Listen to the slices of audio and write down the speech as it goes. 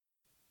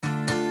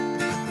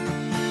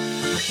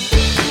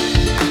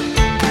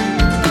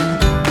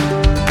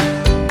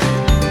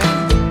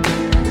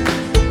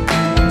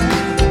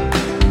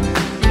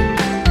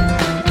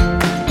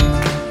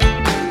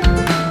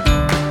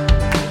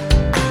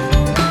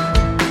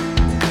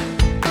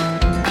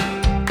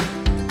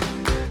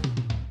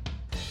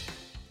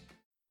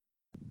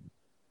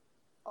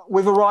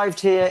we've arrived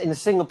here in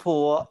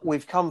Singapore.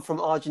 We've come from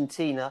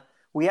Argentina.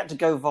 We had to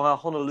go via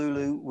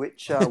Honolulu,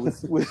 which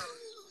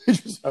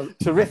which was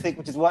terrific,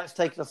 which is why it's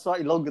taken us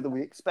slightly longer than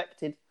we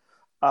expected.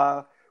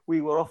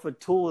 We were offered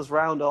tours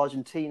around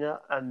Argentina,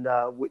 and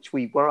which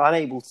we were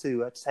unable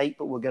to take,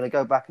 but we're going to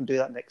go back and do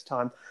that next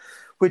time.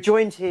 We're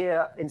joined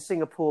here in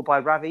Singapore by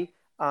Ravi,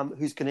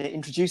 who's going to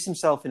introduce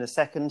himself in a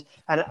second.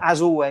 And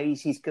as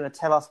always, he's going to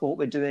tell us what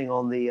we're doing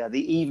on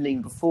the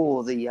evening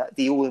before the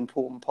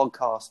all-important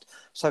podcast.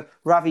 So,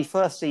 Ravi,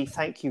 firstly,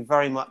 thank you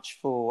very much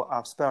for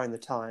sparing the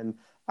time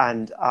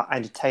and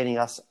entertaining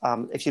us.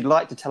 If you'd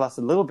like to tell us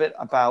a little bit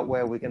about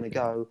where we're going to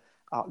go,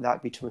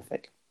 that'd be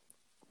terrific.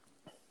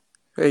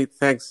 Hey,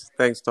 thanks,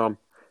 Tom,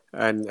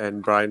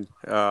 and Brian.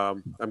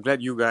 I'm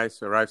glad you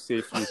guys arrived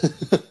safely.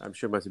 I'm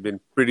sure it must have been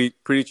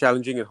pretty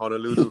challenging in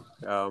Honolulu,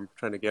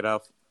 trying to get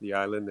off the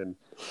island and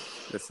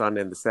the sun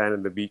and the sand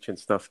and the beach and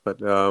stuff. But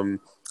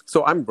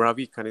so I'm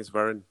Ravi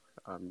Kanesvaran.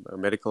 I'm a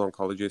medical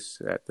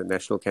oncologist at the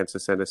National Cancer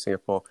Centre,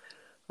 Singapore.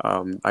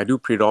 I do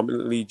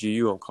predominantly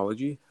GU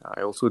oncology.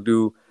 I also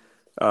do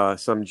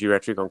some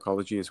geriatric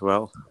oncology as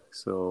well.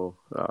 So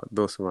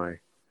those are my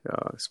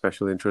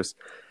special interests.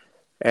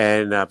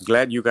 And I'm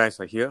glad you guys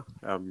are here.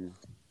 I'm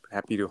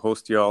happy to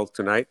host you all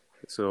tonight.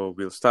 So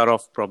we'll start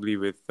off probably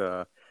with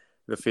the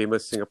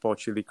famous Singapore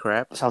chili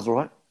crab. Sounds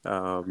all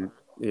right.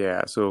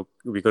 Yeah, so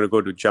we're going to go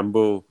to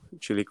Jumbo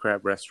Chili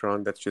Crab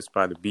restaurant that's just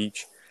by the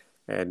beach.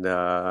 And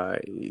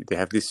they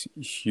have this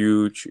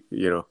huge,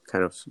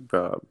 kind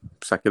of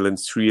succulent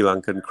Sri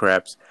Lankan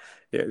crabs.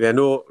 Yeah, there are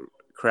no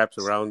crabs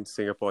around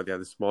Singapore. They are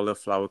the smaller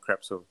flower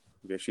crabs. So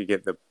we actually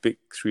get the big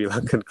Sri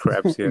Lankan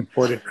crabs here.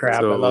 Imported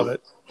crab, I love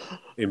it.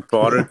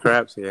 Imported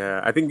crabs,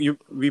 yeah. I think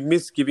we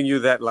missed giving you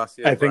that last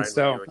year. I think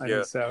so,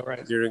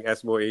 right. During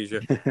ESMO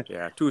Asia.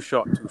 Yeah, too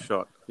short.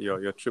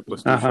 Your trip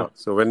was too short.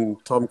 So when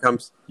Tom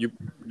comes, you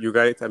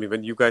guys,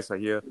 when you guys are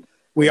here.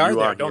 We are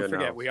there, don't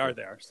forget, now. We are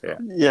there. So. Yeah.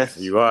 Yes.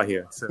 You are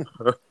here.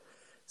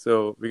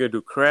 So we're going to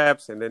do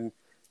crabs, and then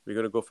we're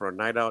going to go for a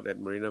night out at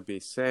Marina Bay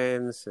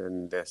Sands,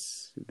 and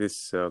there's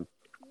this...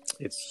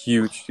 it's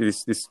huge.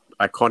 This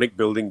iconic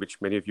building, which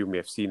many of you may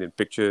have seen in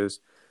pictures.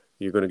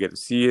 You're going to get to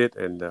see it,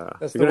 and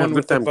that's the one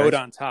with the boat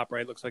on top,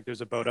 right? Looks like there's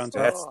a boat on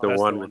top. That's the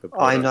one with the boat.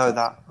 I know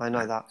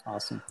that.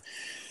 Awesome.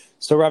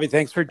 So, Ravi,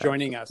 thanks for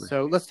joining us.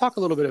 So, let's talk a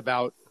little bit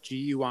about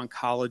GU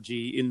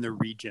oncology in the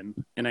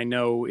region. And I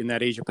know in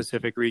that Asia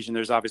Pacific region,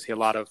 there's obviously a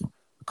lot of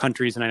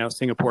countries, and I know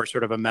Singapore is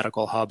sort of a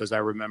medical hub, as I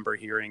remember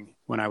hearing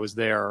when I was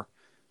there.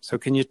 So,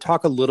 can you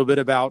talk a little bit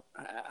about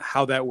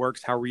how that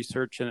works, how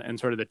research and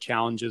sort of the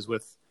challenges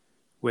with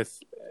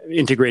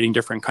integrating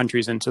different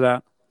countries into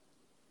that?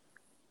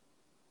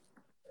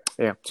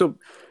 Yeah. So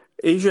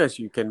Asia, as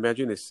you can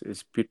imagine,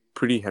 is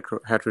pretty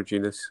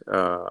heterogeneous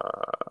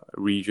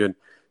region.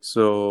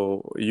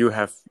 So you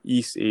have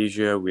East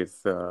Asia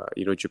with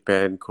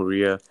Japan,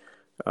 Korea,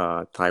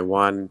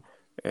 Taiwan,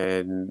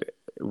 and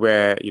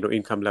where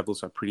income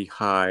levels are pretty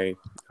high,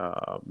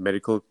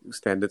 medical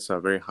standards are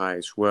very high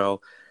as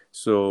well.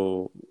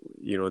 So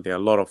there are a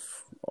lot of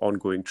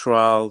ongoing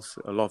trials.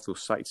 A lot of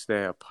those sites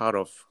there are part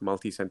of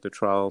multi-center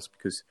trials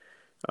because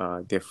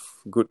they have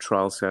good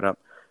trial setup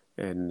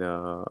and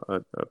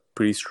a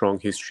pretty strong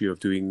history of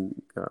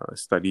doing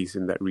studies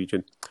in that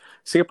region.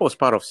 Singapore is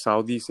part of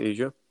Southeast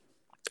Asia.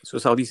 So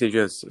Southeast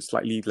Asia is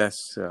slightly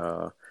less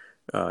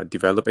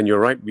developed. And you're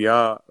right, we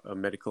are a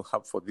medical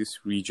hub for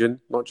this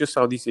region, not just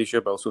Southeast Asia,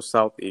 but also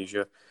South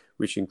Asia,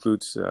 which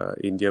includes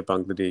India,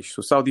 Bangladesh.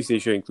 So Southeast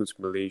Asia includes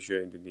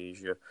Malaysia,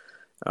 Indonesia.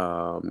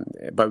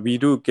 But we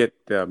do get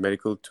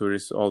medical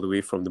tourists all the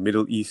way from the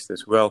Middle East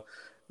as well,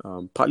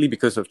 partly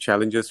because of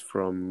challenges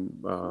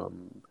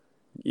from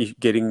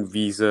getting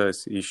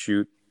visas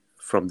issued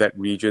from that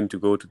region to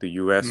go to the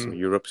US or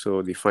Europe.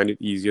 So they find it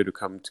easier to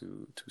come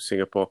to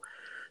Singapore.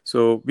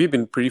 So we've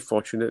been pretty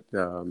fortunate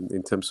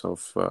in terms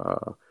of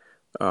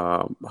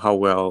how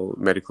well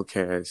medical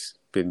care has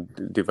been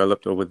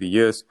developed over the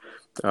years.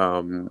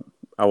 Our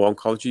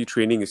oncology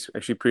training is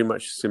actually pretty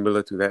much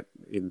similar to that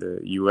in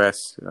the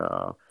US.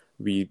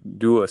 We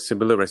do a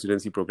similar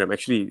residency program.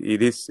 Actually,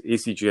 it is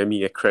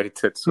ACGME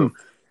accredited, so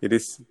it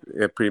is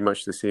pretty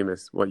much the same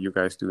as what you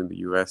guys do in the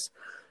US.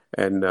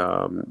 And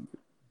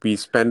we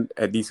spent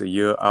at least a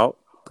year out.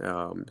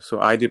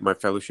 So I did my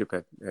fellowship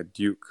at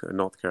Duke,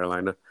 North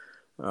Carolina,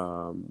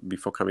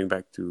 before coming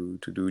back to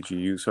do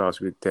GU. So I was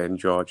with Dan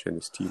George and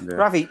his team there.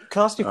 Ravi,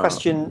 can I ask you a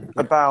question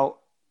about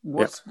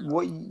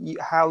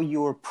how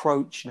you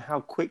approach and how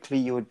quickly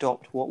you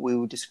adopt what we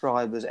would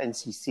describe as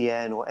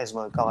NCCN or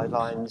ESMO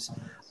guidelines,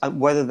 and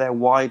whether they're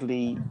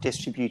widely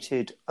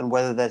distributed and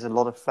whether there's a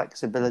lot of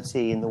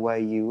flexibility in the way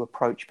you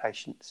approach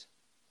patients?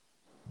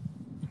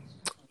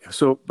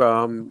 So,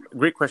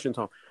 great question,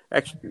 Tom.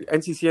 Actually,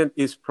 NCCN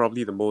is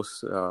probably the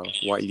most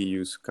widely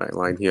used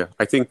guideline here.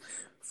 I think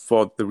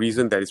for the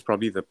reason that it's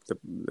probably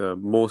the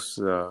most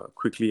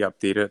quickly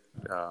updated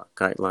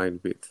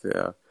guideline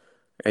with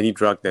any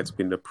drug that's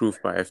been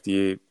approved by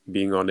FDA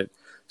being on it.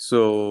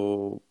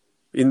 So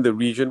in the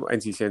region,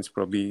 NCCN is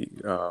probably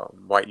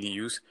widely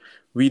used.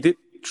 We did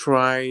did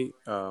try,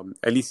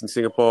 at least in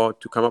Singapore,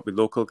 to come up with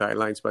local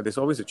guidelines, but there's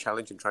always a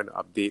challenge in trying to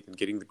update and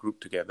getting the group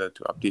together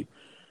to update.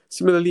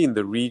 Similarly, in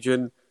the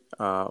region,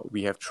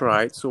 we have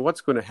tried. So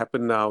what's going to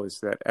happen now is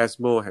that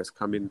ESMO has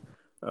come in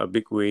a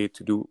big way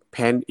to do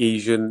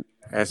pan-Asian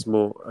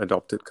ESMO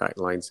adopted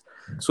guidelines.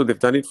 So they've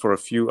done it for a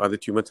few other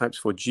tumor types.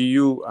 For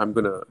GU, I'm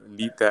going to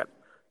lead that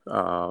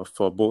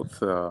for both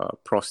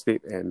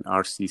prostate and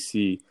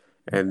RCC.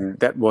 And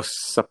that was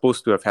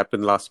supposed to have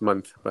happened last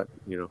month, but,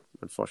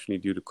 unfortunately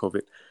due to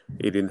COVID,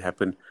 it didn't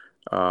happen.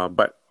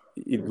 But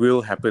it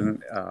will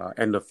happen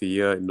end of the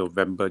year in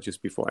November,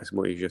 just before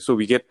ESMO Asia. So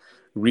we get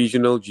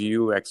regional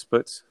GU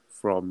experts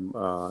from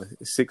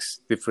 6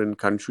 different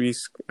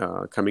countries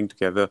coming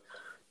together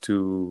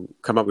to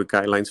come up with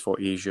guidelines for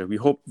Asia. We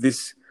hope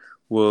this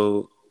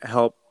will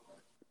help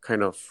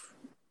kind of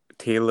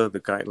tailor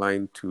the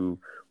guideline to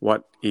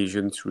what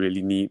Asians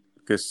really need,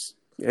 because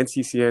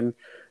NCCN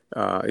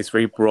is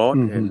very broad,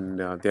 and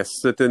there are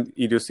certain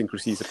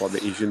idiosyncrasies about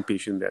the Asian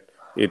patient that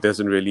it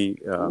doesn't really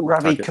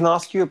Ravi, target. can I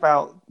ask you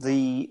about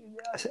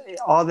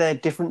are there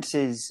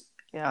differences,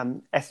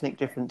 ethnic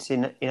difference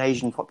in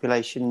Asian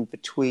population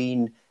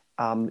between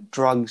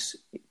drugs,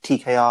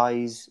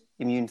 TKIs,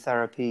 immune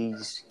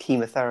therapies,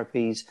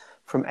 chemotherapies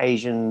from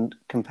Asian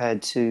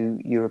compared to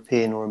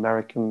European or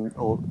American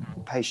or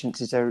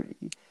patients?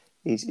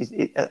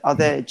 Are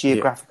there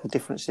geographical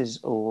differences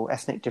or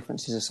ethnic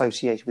differences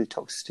associated with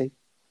toxicity?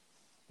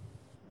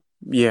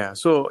 Yeah,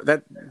 so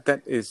that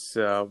is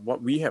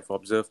what we have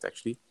observed,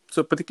 actually.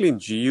 So particularly in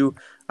GU,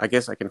 I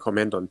guess I can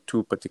comment on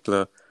 2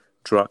 particular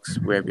drugs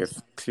where we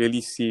have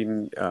clearly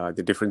seen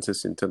the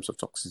differences in terms of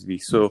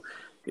toxicity. So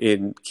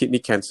in kidney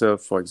cancer,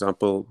 for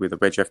example, with the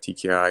VEGF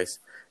TKIs,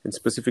 and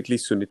specifically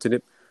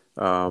sunitinib,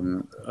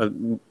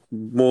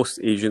 most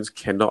Asians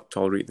cannot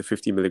tolerate the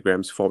 50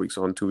 milligrams, 4 weeks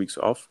on, 2 weeks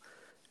off.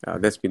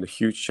 That's been a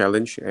huge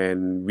challenge,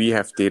 and we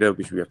have data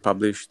which we have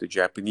published. The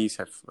Japanese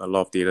have a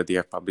lot of data they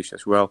have published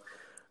as well.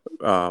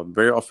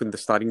 Very often the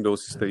starting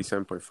dose is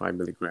 37.5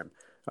 milligram.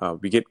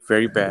 We get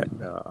very bad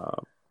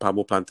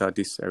palmoplantar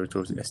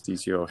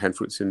dyserythroesthesia or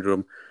hand-foot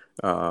syndrome,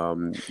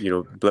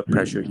 blood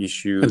pressure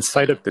issues,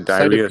 and the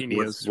diarrhea,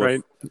 cytopenias,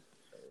 right?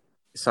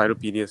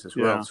 Cytopenias as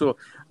well. So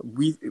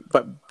we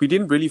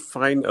didn't really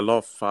find a lot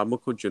of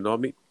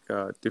pharmacogenomic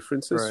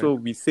differences. Right. So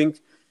we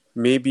think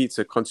maybe it's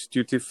a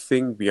constitutive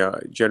thing. We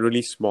are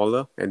generally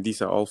smaller, and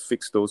these are all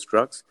fixed dose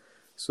drugs.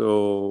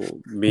 So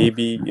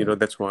maybe,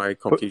 that's why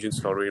Caucasians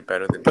tolerate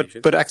better than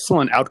Asians. But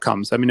excellent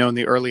outcomes. I mean, in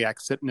the early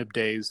axitinib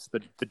days,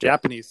 the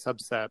Japanese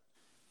subset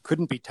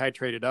couldn't be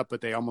titrated up,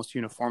 but they almost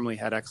uniformly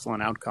had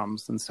excellent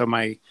outcomes. And so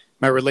my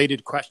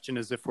related question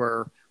is, if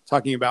we're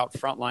talking about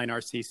frontline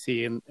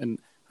RCC, and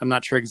I'm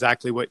not sure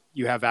exactly what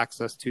you have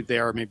access to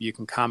there, or maybe you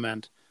can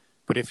comment,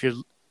 but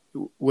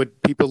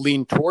would people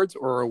lean towards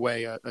or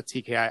away a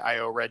TKI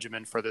IO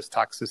regimen for this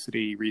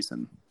toxicity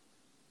reason?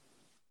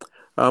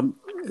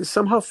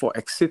 Somehow for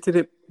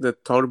axitinib, the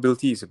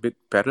tolerability is a bit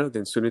better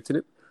than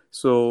sunitinib.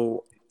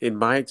 So in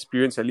my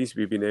experience, at least,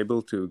 we've been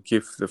able to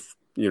give the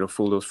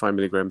full dose 5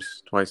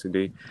 milligrams twice a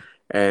day.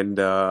 And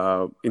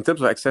in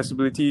terms of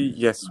accessibility,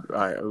 yes,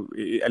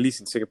 at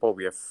least in Singapore,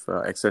 we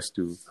have access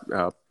to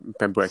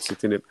pembro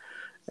axitinib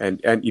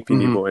and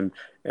ipi/nivo,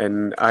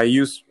 and I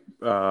use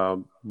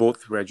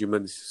both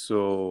regimens,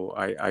 so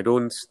I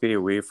don't stay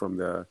away from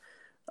the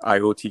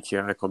IO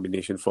TKI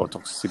combination for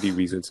toxicity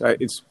reasons.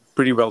 It's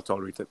pretty well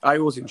tolerated.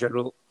 IOs in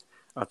general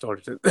are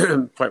tolerated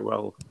quite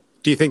well.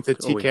 Do you think the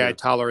TKI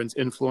tolerance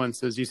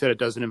influences? You said it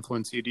doesn't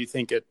influence you. Do you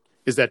think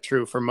is that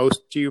true for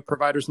most GU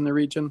providers in the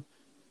region?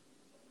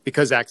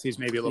 Because axes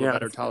may be a little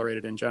better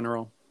tolerated in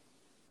general.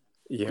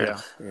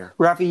 Yeah.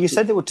 Ravi, you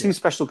said there were 2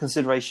 special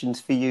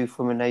considerations for you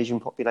from an Asian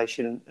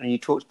population, and you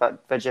talked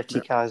about VEGF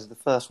TKIs as the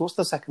first. What's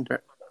the second?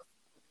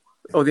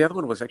 Oh, the other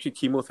one was actually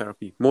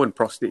chemotherapy, more in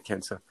prostate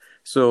cancer.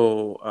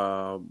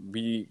 So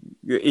the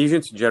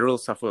Asians in general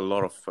suffer a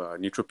lot of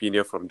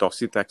neutropenia from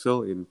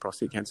docetaxel in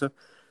prostate cancer.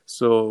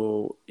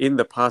 So in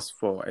the past,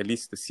 for at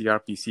least the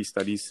CRPC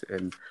studies,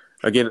 and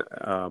again,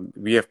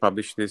 we have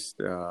published this,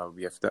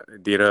 we have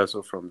data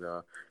also from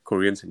the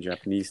Koreans and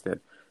Japanese that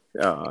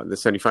the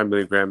 75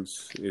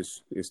 milligrams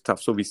is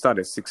tough. So we start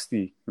at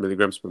 60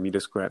 milligrams per meter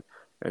squared,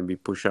 and we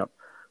push up.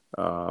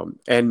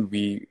 And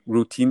we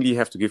routinely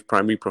have to give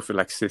primary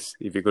prophylaxis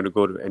if you're going to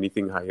go to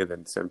anything higher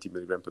than 70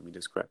 milligrams per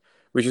meter squared,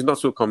 which is not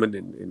so common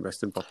in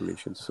Western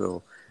populations.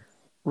 So,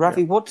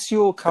 Ravi, what's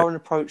your current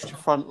approach to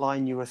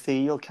frontline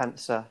urothelial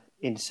cancer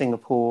in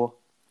Singapore?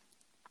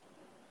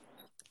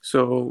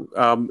 So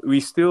we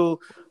still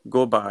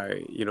go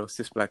by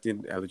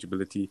cisplatin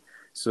eligibility.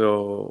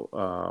 So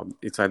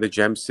it's either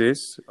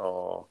GEM-CIS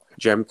or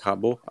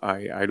GEM-CARBO.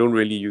 I don't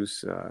really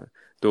use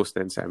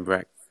Dostan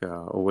Samvac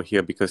over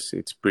here because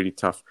it's pretty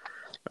tough.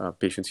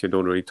 Patients here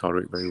don't really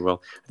tolerate very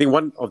well. I think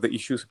one of the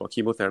issues about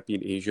chemotherapy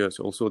in Asia is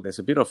also there's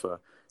a bit of a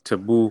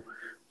taboo,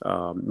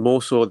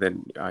 more so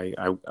than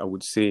I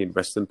would say in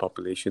Western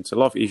populations. A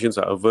lot of Asians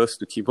are averse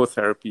to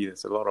chemotherapy.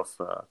 There's a lot of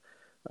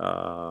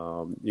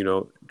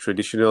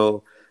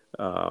traditional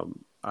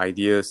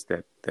ideas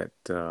that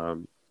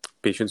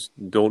patients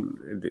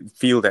don't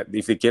feel that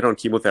if they get on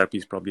chemotherapy,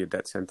 it's probably a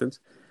death sentence.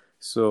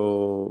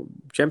 So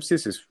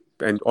Gemcis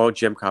or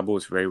Gem-Carbo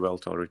is very well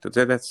tolerated.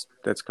 So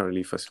that's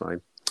currently first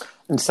line.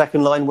 And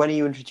second line, when are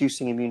you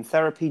introducing immune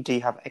therapy? Do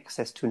you have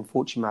access to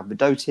enfortumab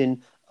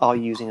vedotin? Are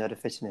you using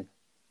erdafitinib?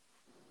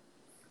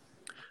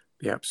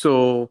 Yeah,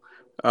 so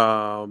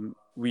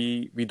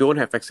we don't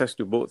have access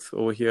to both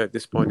over here at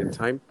this point in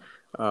time.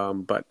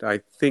 But I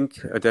think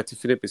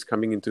erdafitinib is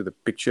coming into the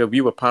picture.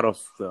 We were part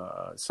of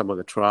some of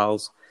the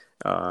trials,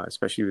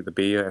 especially with the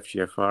Bayer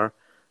FGFR.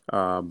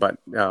 But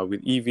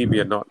with EV, we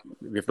have not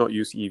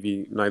used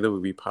EV. Neither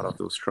will be part of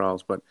those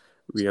trials. But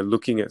we are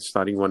looking at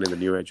starting one in the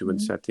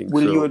neoadjuvant setting.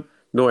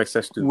 No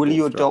access to. Will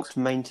you adopt drugs.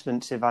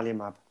 maintenance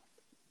ivalimab?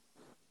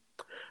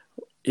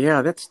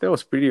 Yeah, that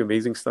was pretty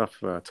amazing stuff,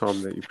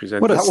 Tom, that you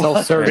presented. What a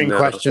self-serving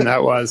question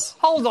that was.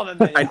 Hold on a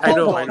minute. I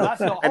know.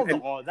 That's not.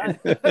 Hold on.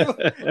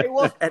 It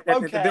was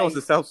okay. That was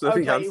a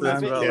self-serving okay, answer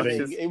as well.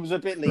 It was a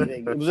bit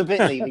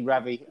leading,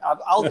 Ravi.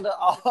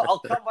 I'll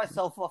cut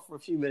myself off for a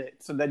few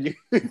minutes, and then you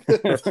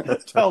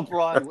tell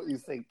Brian what you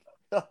think.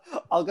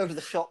 I'll go to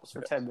the shops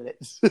for 10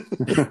 minutes.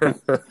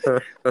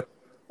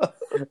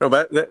 No,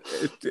 but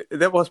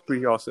that was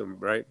pretty awesome,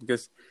 right?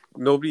 Because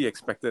nobody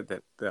expected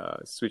that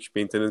switch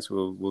maintenance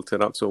will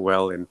turn out so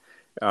well. And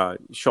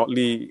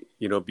shortly,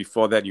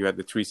 before that, you had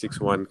the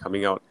 361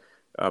 coming out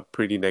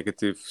pretty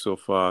negative so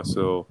far.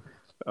 So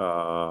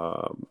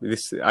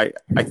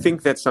I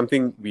think that's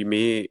something we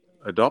may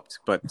adopt,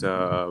 but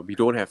we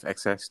don't have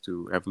access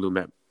to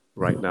avelumab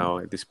right now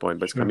at this point.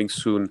 But it's coming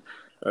soon,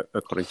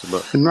 according to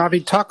Merck. And Ravi,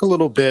 talk a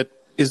little bit.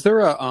 Is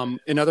there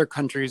in other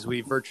countries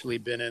we've virtually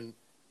been in,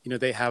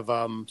 they have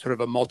sort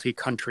of a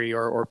multi-country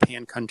or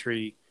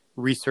pan-country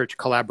research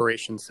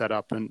collaboration set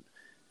up and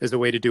as a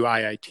way to do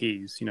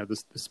IITs,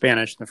 the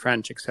Spanish, the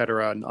French, et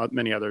cetera, and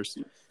many others.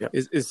 Yeah.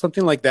 Is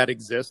something like that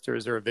exist, or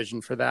is there a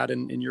vision for that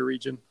in your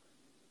region?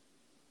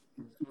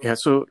 Yeah,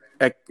 so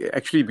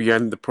actually we are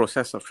in the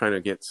process of trying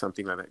to get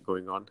something like that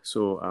going on.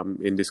 So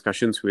in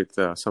discussions with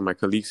some of my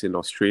colleagues in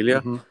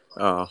Australia,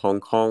 Hong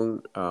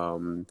Kong,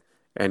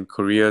 and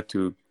Korea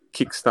to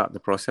kickstart the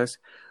process.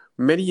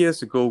 Many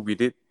years ago, we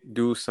did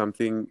do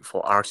something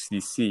for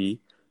RCC.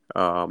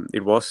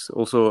 It was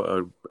also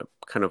a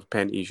kind of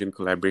pan-Asian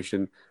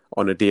collaboration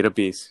on a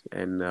database,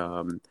 and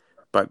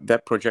but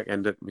that project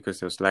ended because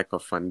there was lack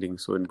of funding.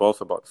 So it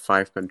involved about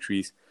 5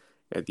 countries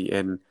at the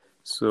end.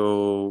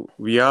 So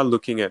we are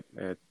looking at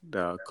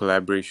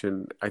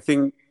collaboration. I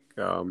think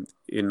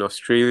in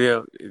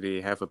Australia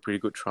they have a pretty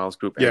good trials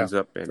group. Ends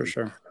up, and for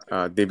sure.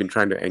 They've been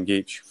trying to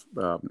engage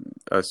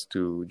us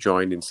to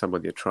join in some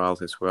of their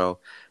trials as well.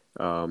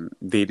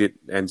 They did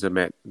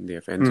Enzamet, they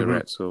have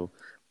Enzarat, so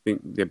I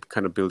think they're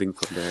kind of building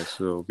from there.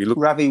 So we look.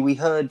 Ravi, we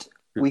heard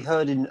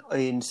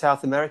in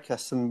South America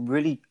some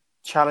really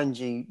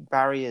challenging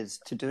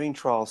barriers to doing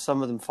trials.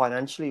 Some of them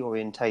financially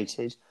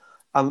orientated.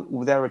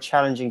 There are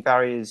challenging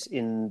barriers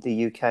in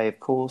the UK,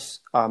 of course.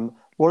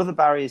 What are the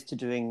barriers to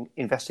doing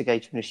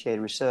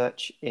investigator-initiated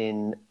research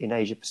in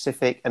Asia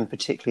Pacific and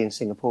particularly in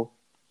Singapore?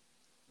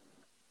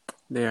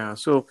 Yeah,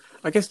 so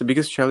I guess the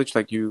biggest challenge,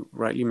 like you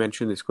rightly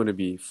mentioned, is going to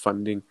be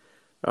funding.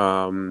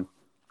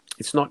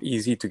 It's not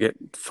easy to get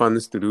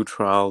funds to do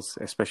trials,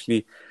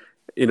 especially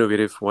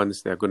innovative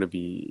ones that are going to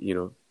be,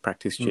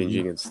 practice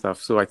changing and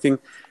stuff. So I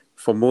think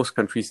for most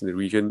countries in the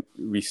region,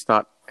 we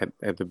start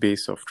at the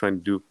base of trying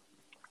to do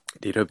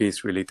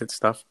database related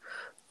stuff.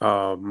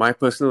 My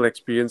personal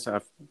experience,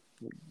 I've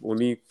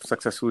only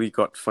successfully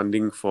got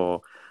funding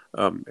for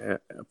a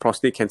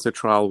prostate cancer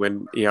trial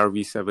when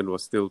ARV7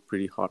 was still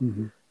pretty hot.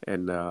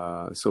 And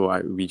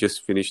so we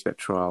just finished that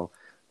trial.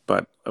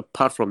 But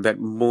apart from that,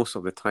 most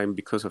of the time,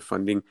 because of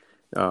funding,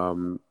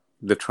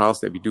 the trials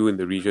that we do in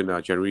the region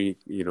are generally,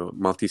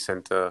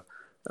 multi-center,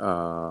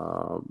 pharma,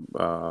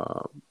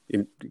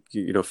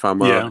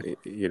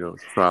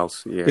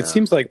 trials. Yeah. It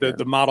seems like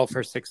the model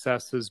for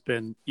success has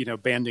been,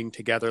 banding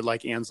together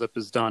like ANZIP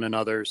has done and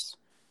others,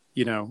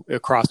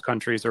 across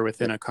countries or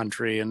within a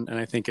country. And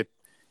I think it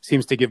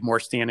seems to give more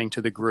standing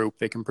to the group.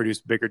 They can produce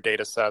bigger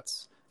data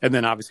sets. And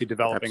then obviously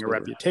developing a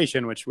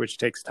reputation, which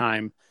takes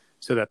time,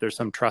 so that there's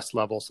some trust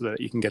level, so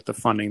that you can get the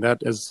funding.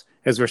 That as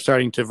we're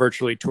starting to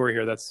virtually tour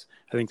here, I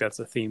think that's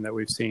a theme that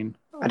we've seen.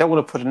 I don't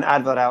want to put an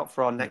advert out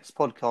for our next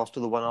podcast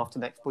or the one after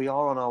next. We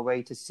are on our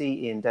way to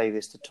see Ian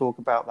Davis to talk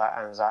about that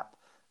ANZAP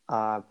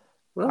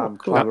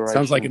collaboration. That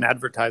sounds like an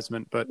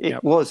advertisement, but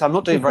it was. I'm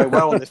not doing very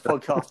well on this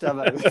podcast, am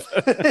I?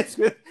 It's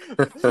with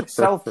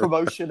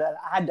self-promotion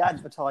and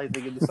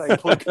advertising in the same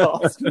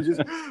podcast, which is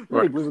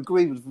we've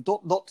agreed with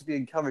not to be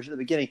encouraged at the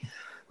beginning.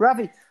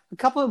 Ravi, a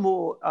couple of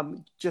more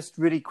just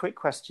really quick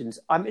questions.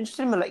 I'm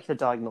interested in molecular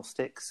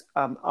diagnostics.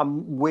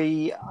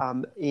 We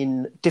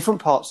in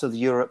different parts of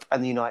Europe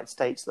and the United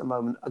States at the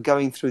moment are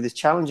going through this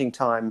challenging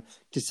time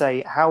to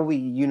say, how are we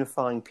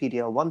unifying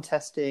PDL1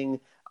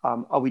 testing?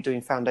 Are we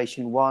doing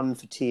Foundation 1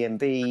 for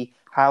TMB?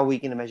 How are we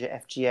going to measure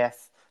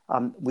FGF?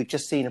 We've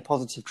just seen a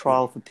positive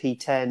trial for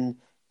P10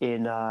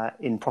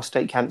 in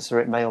prostate cancer.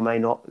 It may or may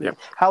not. Yep.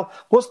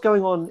 What's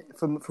going on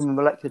from a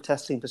molecular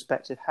testing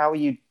perspective? How are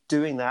you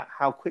doing that,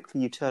 how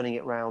quickly you're turning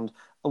it around,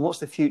 and what's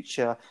the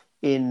future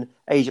in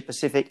Asia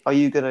Pacific? Are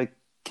you going to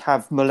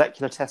have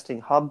molecular testing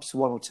hubs,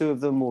 one or two of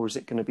them, or is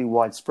it going to be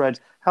widespread?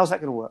 How's that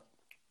going to work?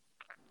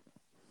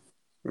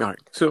 All right.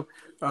 So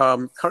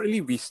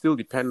currently, we still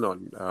depend on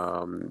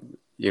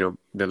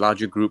the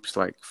larger groups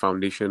like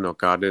Foundation or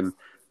Garden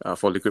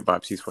for liquid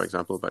biopsies, for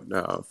example, but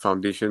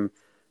Foundation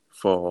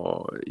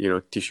for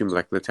tissue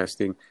molecular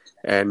testing.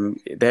 And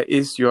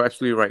you're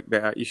absolutely right.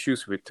 There are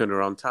issues with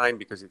turnaround time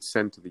because it's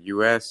sent to the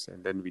US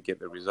and then we get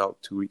the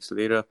result 2 weeks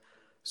later.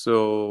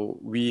 So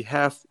we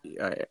have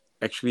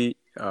actually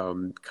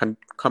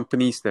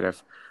companies that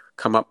have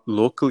come up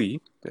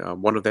locally.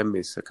 One of them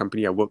is a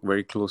company I work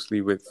very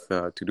closely with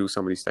to do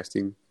some of these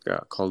testing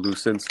called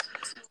Lucence.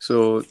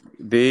 So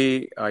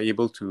they are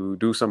able to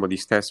do some of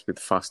these tests with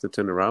faster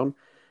turnaround.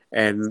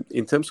 And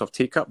in terms of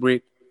take-up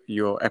rate,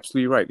 you're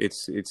absolutely right.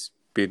 It's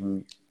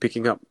been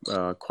picking up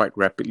quite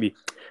rapidly.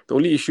 The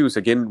only issue is,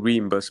 again,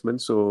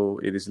 reimbursement. So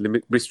it is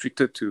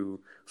restricted to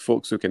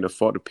folks who can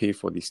afford to pay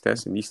for these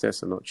tests, and these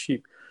tests are not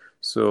cheap.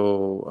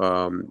 So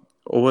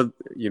over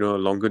a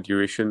longer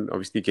duration,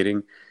 obviously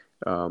getting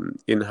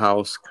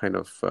in-house kind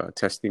of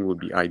testing would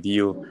be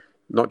ideal,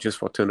 not just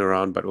for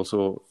turnaround, but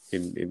also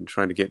in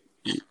trying to get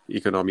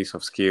economies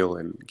of scale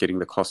and getting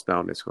the cost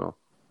down as well.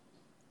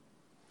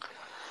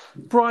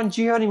 Brian,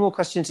 do you have any more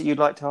questions that you'd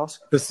like to ask?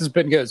 This has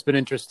been good. It's been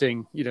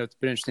interesting. It's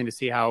been interesting to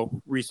see how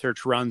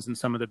research runs and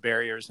some of the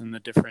barriers in the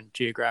different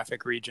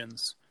geographic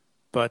regions.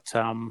 But,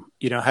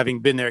 having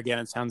been there again,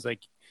 it sounds like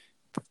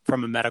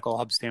from a medical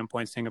hub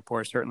standpoint,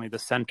 Singapore is certainly the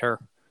center,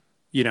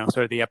 sort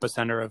of the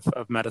epicenter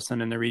of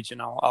medicine in the region.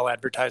 I'll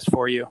advertise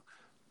for you.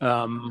 But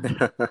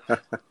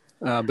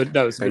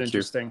no, it's been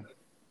interesting.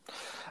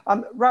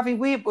 Ravi,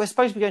 we're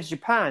supposed to be going to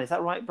Japan. Is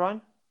that right,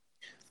 Brian?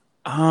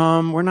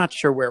 We're not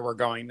sure where we're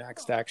going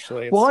next,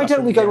 actually. Why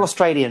don't we go to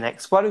Australia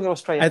next? Why don't we go to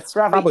Australia? It's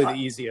Ravi, probably the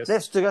easiest.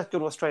 Let's go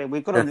to Australia.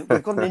 We've got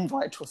an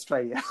invite to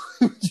Australia,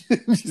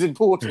 which is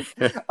important.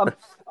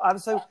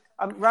 So,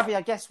 Ravi,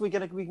 I guess we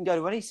can go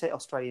to any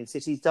Australian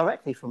cities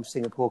directly from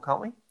Singapore,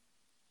 can't we?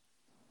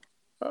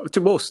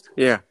 To most,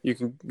 yeah. You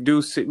can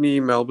do Sydney,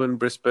 Melbourne,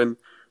 Brisbane,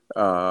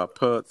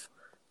 Perth,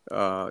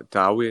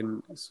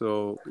 Darwin.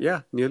 So,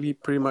 yeah, nearly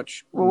pretty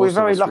much. Well, we're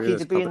very lucky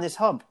to be in this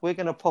hub. We're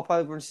going to pop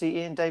over and see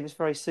Ian Davis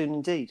very soon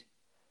indeed.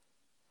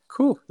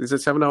 Cool. It's a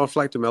 7-hour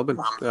flight to Melbourne.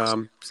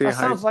 Say hi.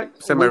 Sounds like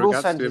send we my will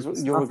regards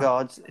send your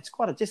regards. It's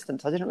quite a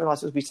distance. I didn't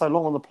realise it would be so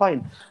long on the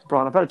plane.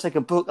 Brian, I better take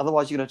a book,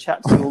 otherwise you're going to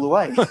chat to me all the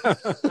way.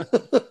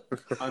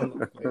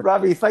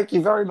 Ravi, thank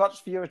you very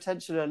much for your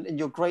attention and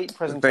your great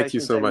presentation. Thank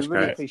you so much, We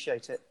really guys.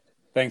 appreciate it.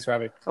 Thanks,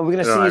 Ravi. And we're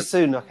going to see you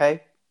soon,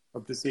 okay?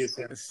 Hope to see you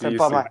soon. See you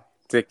Bye-bye. soon.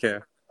 Take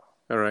care.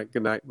 All right.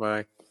 Good night.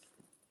 Bye.